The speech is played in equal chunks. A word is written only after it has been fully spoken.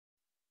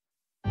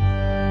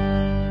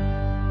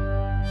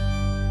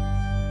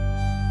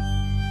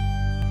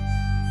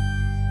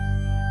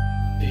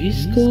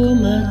Puisqu'au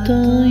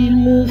matin il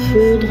me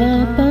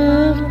faudra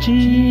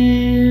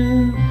partir,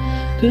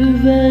 que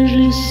vais-je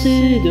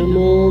laisser de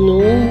mon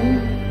nom?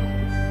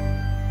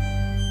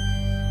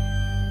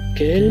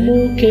 Quel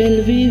mot,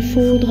 quelle vie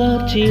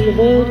faudra-t-il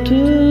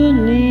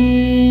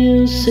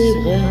retenir? C'est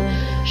vrai,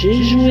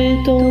 j'ai joué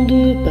tant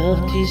de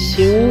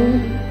partitions.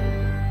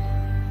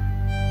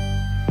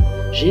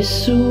 J'ai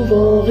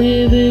souvent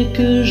rêvé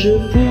que je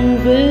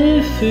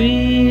pouvais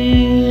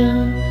fuir,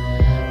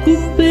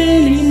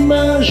 couper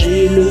l'image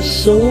et le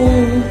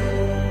son.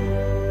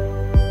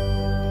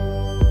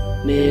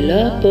 Mais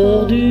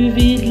l'apport du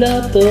vide,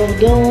 l'apport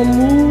d'en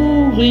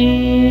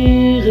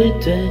mourir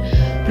était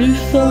plus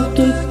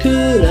forte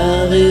que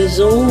la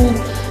raison.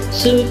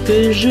 Ce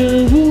que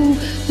je vous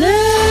laisse,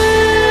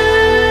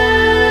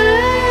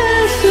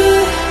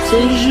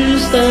 c'est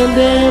juste un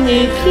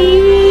dernier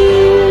cri.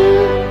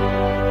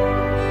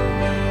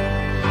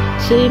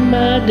 C'est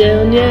ma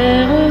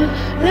dernière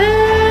lettre,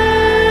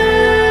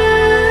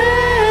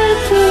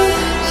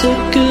 ce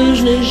que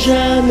je n'ai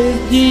jamais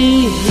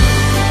dit,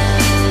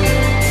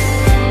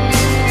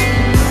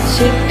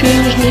 ce que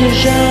je n'ai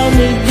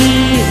jamais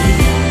dit,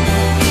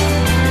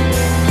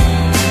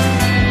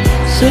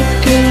 ce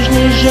que je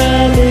n'ai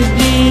jamais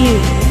dit.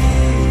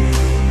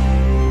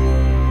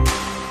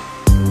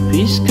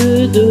 Puisque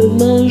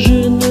demain je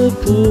ne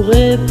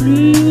pourrai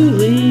plus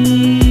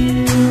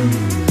rire,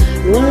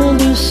 loin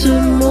de ce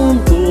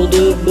monde pour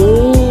de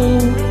bon,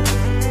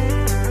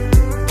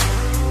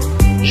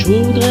 je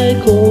voudrais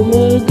qu'on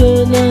me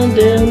donne un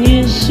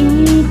dernier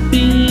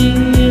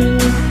soupir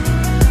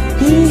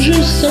pour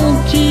juste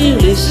sentir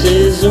les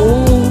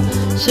saisons.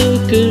 Ce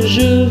que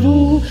je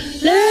vous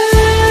laisse,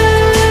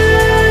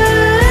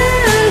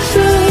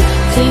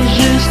 c'est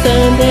juste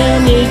un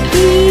dernier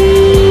cri.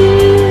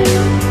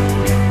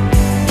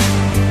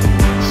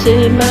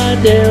 C'est ma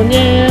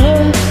dernière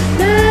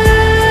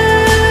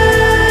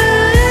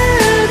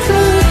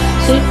lettre,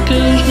 ce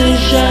que je n'ai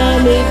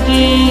jamais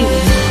dit,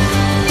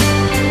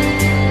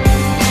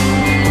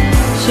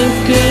 ce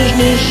que je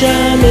n'ai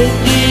jamais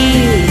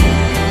dit,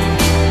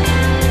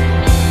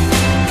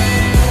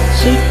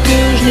 ce que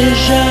je n'ai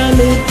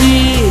jamais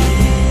dit.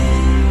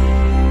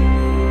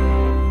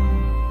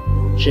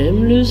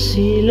 J'aime le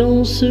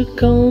silence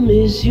quand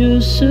mes yeux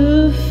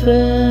se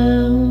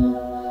ferment.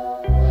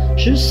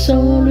 Je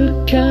sens le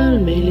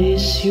calme et les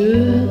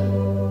cieux.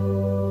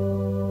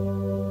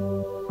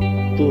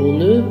 Pour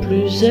ne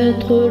plus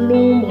être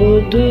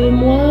l'ombre de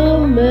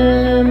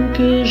moi-même,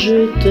 que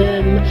je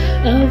t'aime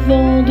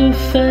avant de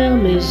faire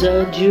mes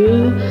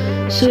adieux.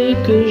 Ce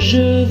que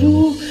je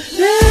vous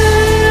laisse,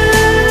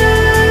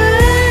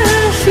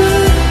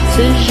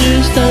 c'est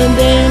juste un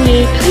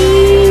dernier cri.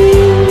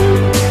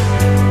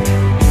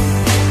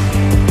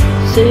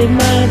 C'est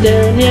ma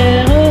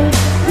dernière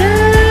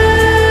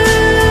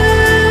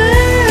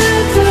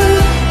lettre,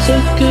 ce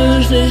que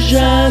je n'ai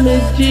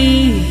jamais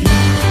dit,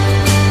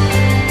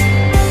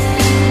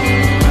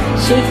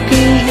 ce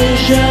que je n'ai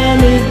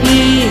jamais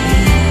dit,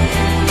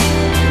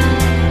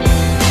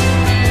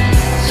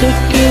 ce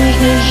que je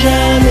n'ai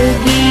jamais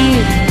dit,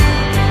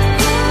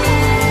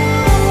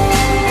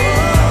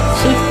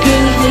 ce que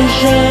je n'ai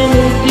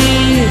jamais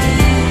dit.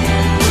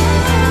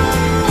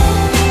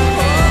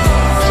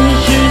 C'est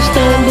juste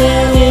un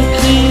dernier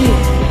cri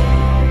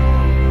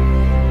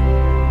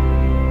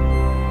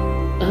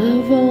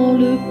avant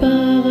le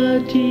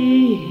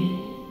paradis.